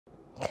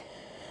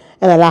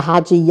And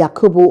Alhaji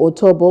Yakubu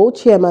Otobo,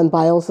 Chairman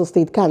Bayelsa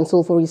State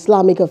Council for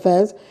Islamic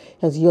Affairs,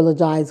 has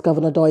eulogized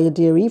Governor Douye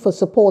Diri for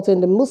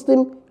supporting the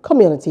Muslim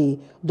community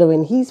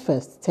during his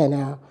first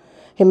tenure.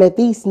 He made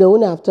this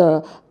known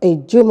after a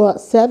Jummah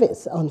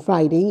service on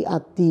Friday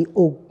at the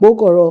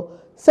Ogbogoro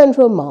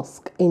Central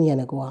Mosque in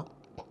Yenagoa,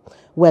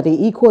 where they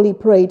equally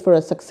prayed for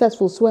a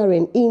successful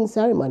swearing-in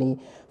ceremony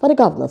for the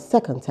governor's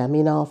second term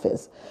in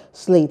office,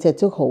 slated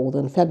to hold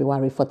on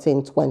February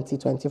 14,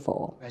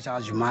 2024.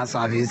 Special Jummah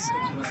service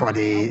for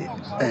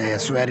the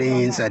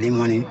swearing-in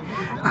ceremony,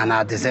 and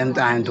at the same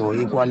time to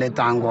equally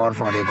thank God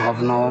for the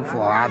governor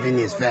for having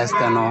his first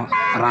tenure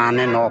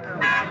running up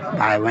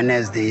by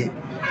Wednesday.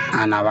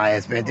 And our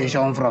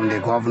expectation from the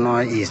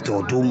governor is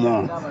to do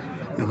more,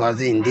 because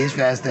in this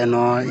first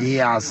tenure he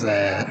has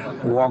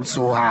worked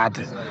so hard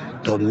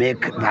to make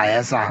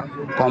Bayelsa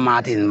come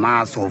out in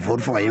mass to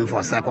vote for him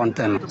for second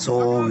term.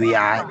 So we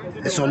are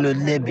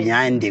solidly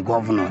behind the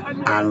governor,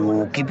 and we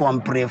will keep on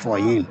praying for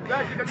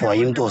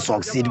him to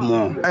succeed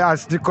more.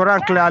 As the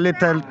Quran clearly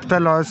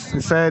tell us,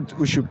 it said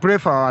we should pray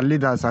for our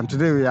leaders, and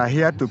today we are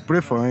here to pray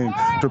for him,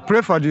 to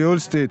pray for the whole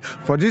state,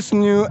 for this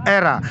new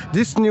era,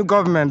 this new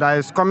government that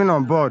is coming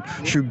on board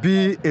should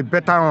be a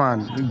better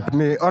one.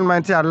 May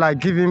Almighty Allah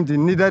give him the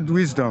needed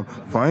wisdom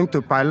for him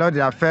to pilot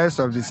the affairs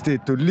of the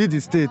state, to lead the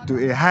state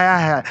to a higher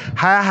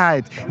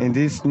height in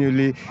this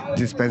newly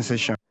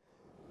dispensation.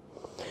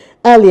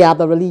 Earlier,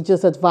 the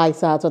religious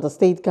advisor to the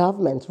state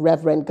government,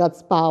 Reverend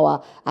God's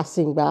Power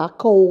Asingba,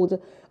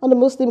 called on the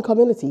Muslim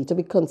community to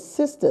be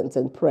consistent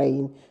in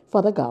praying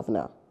for the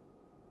governor.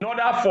 In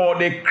order for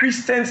the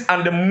Christians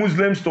and the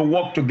Muslims to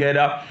work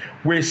together,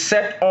 we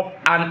set up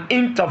an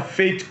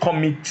interfaith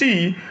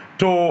committee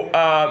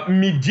to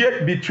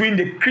mediate between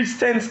the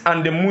Christians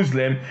and the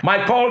Muslim.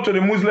 My call to the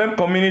Muslim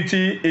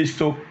community is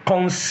to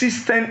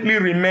consistently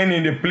remain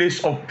in the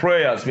place of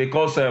prayers,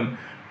 because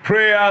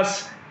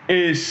prayers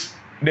is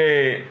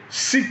the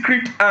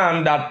secret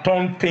hand that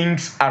turns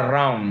things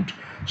around.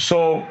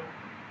 So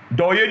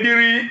Douye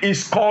Diri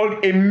is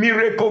called a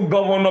miracle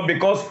governor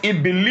because he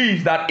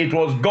believes that it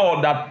was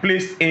God that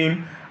placed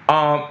him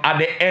at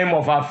the helm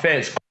of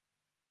affairs.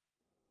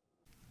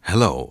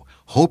 Hello,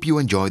 hope you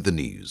enjoyed the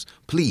news.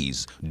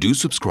 Please do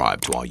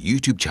subscribe to our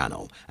YouTube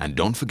channel and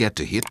don't forget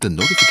to hit the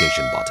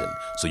notification button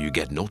so you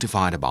get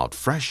notified about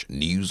fresh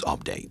news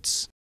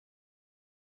updates.